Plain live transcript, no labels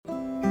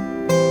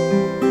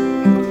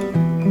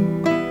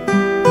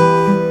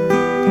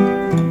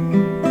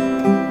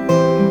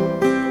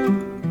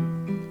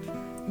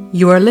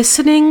You are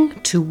listening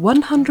to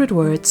 100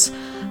 Words,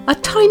 a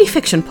tiny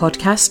fiction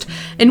podcast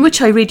in which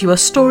I read you a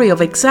story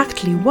of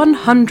exactly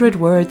 100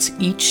 words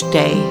each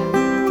day.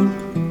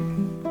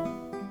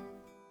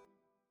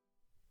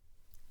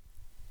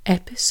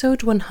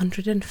 Episode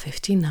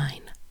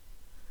 159.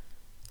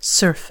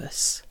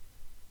 Surface.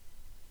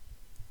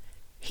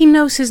 He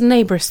knows his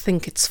neighbours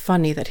think it's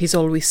funny that he's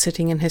always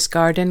sitting in his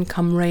garden,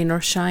 come rain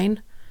or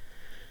shine.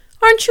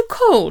 "Aren't you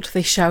cold?"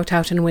 they shout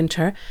out in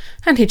winter,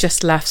 and he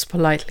just laughs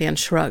politely and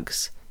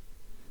shrugs.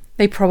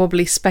 They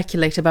probably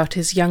speculate about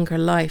his younger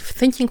life,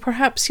 thinking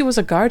perhaps he was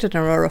a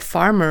gardener or a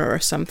farmer or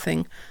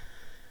something.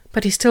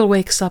 But he still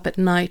wakes up at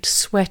night,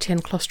 sweaty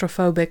and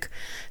claustrophobic,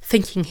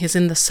 thinking he's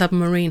in the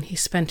submarine he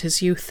spent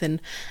his youth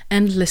in,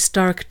 endless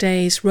dark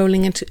days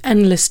rolling into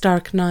endless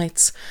dark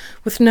nights,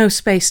 with no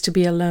space to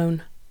be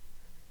alone.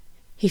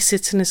 He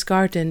sits in his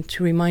garden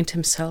to remind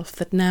himself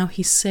that now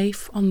he's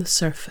safe on the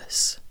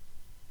surface.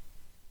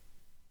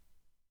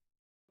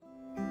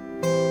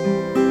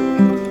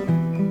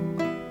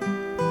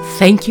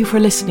 Thank you for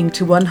listening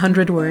to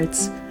 100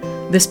 Words.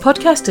 This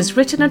podcast is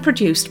written and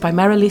produced by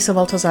Marilisa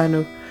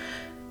Valtazanu.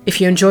 If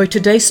you enjoyed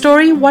today's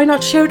story, why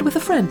not share it with a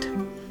friend?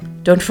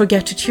 Don't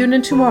forget to tune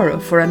in tomorrow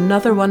for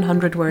another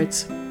 100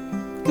 Words.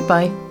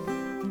 Goodbye.